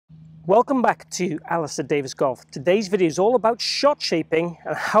Welcome back to Alistair Davies Golf. Today's video is all about shot shaping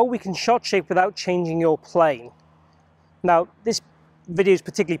and how we can shot shape without changing your plane. Now, this video is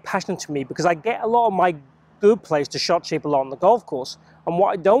particularly passionate to me because I get a lot of my good players to shot shape along the golf course, and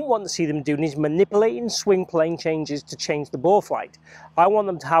what I don't want to see them doing is manipulating swing plane changes to change the ball flight. I want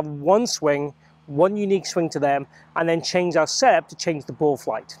them to have one swing, one unique swing to them, and then change our setup to change the ball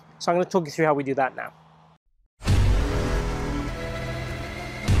flight. So I'm going to talk you through how we do that now.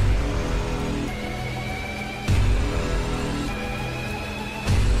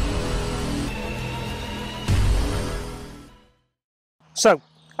 So,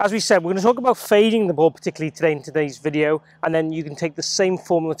 as we said, we're going to talk about fading the ball particularly today in today's video, and then you can take the same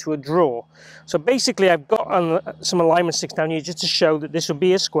formula to a draw. So basically I've got some alignment sticks down here just to show that this would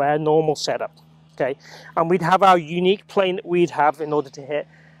be a square normal setup, okay? And we'd have our unique plane that we'd have in order to hit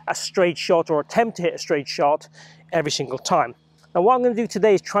a straight shot or attempt to hit a straight shot every single time. Now what I'm going to do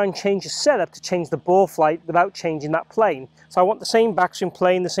today is try and change the setup to change the ball flight without changing that plane. So I want the same backswing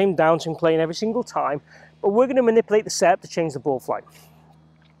plane, the same downswing plane every single time, but we're going to manipulate the setup to change the ball flight.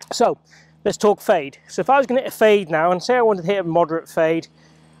 So let's talk fade. So if I was going to hit a fade now, and say I wanted to hit a moderate fade,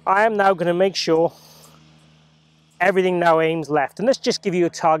 I am now going to make sure everything now aims left. And let's just give you a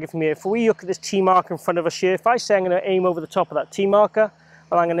target from here. If we look at this T marker in front of us here, if I say I'm going to aim over the top of that T marker,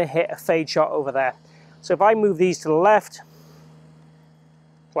 well, I'm going to hit a fade shot over there. So if I move these to the left,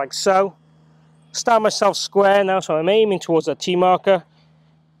 like so, stand myself square now, so I'm aiming towards that T marker.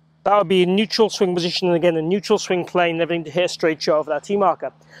 That would be a neutral swing position, and again, a neutral swing plane, everything to hit a straight shot over that T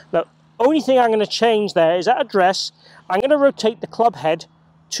marker. Now, only thing I'm going to change there is at address, I'm going to rotate the club head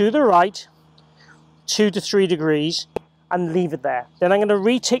to the right, 2 to 3 degrees, and leave it there. Then I'm going to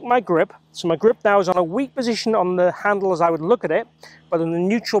retake my grip. So my grip now is on a weak position on the handle as I would look at it, but in a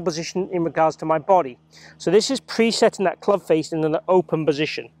neutral position in regards to my body. So this is presetting that club face in an open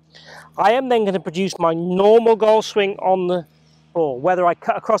position. I am then going to produce my normal golf swing on the ball, whether I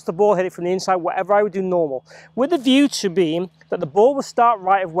cut across the ball, hit it from the inside, whatever I would do normal, with the view to being that the ball will start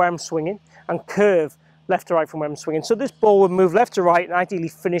right of where I'm swinging and curve left to right from where I'm swinging. So this ball would move left to right and ideally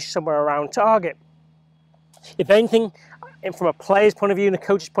finish somewhere around target. If anything, from a player's point of view and a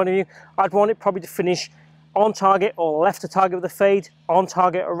coach's point of view, I'd want it probably to finish on target or left to target with a fade, on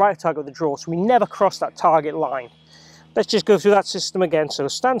target or right to target with a draw, so we never cross that target line. Let's just go through that system again. So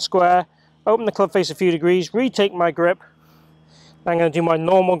stand square, open the club face a few degrees, retake my grip. I'm going to do my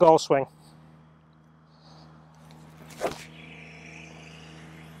normal golf swing.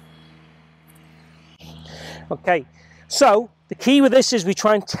 Okay, so the key with this is we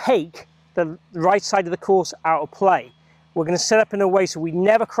try and take the right side of the course out of play. We're going to set up in a way so we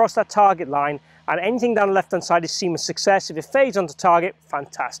never cross that target line, and anything down the left hand side is seamless success. If it fades onto target,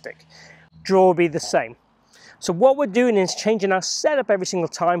 fantastic. Draw will be the same. So what we're doing is changing our setup every single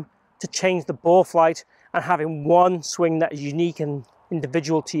time to change the ball flight and having one swing that is unique and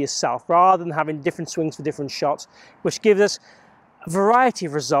individual to yourself, rather than having different swings for different shots, which gives us a variety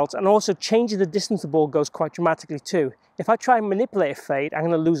of results, and also changing the distance the ball goes quite dramatically too. If I try and manipulate a fade, I'm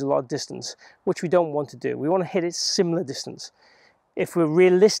going to lose a lot of distance, which we don't want to do. We want to hit it similar distance. If we're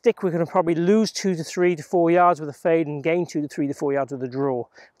realistic, we're going to probably lose 2 to 3 to 4 yards with a fade and gain 2 to 3 to 4 yards with a draw,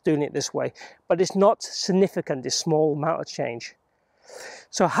 doing it this way. But it's not significant, this small amount of change.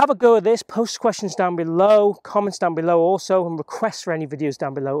 So have a go at this, post questions down below, comments down below also, and requests for any videos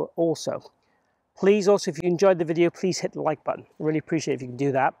down below also. Please also, if you enjoyed the video, please hit the like button. I really appreciate it if you can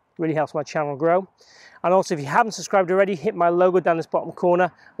do that. It really helps my channel grow. And also, if you haven't subscribed already, hit my logo down this bottom corner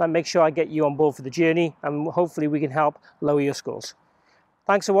and make sure I get you on board for the journey, and hopefully we can help lower your scores.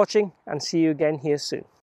 Thanks for watching, and see you again here soon.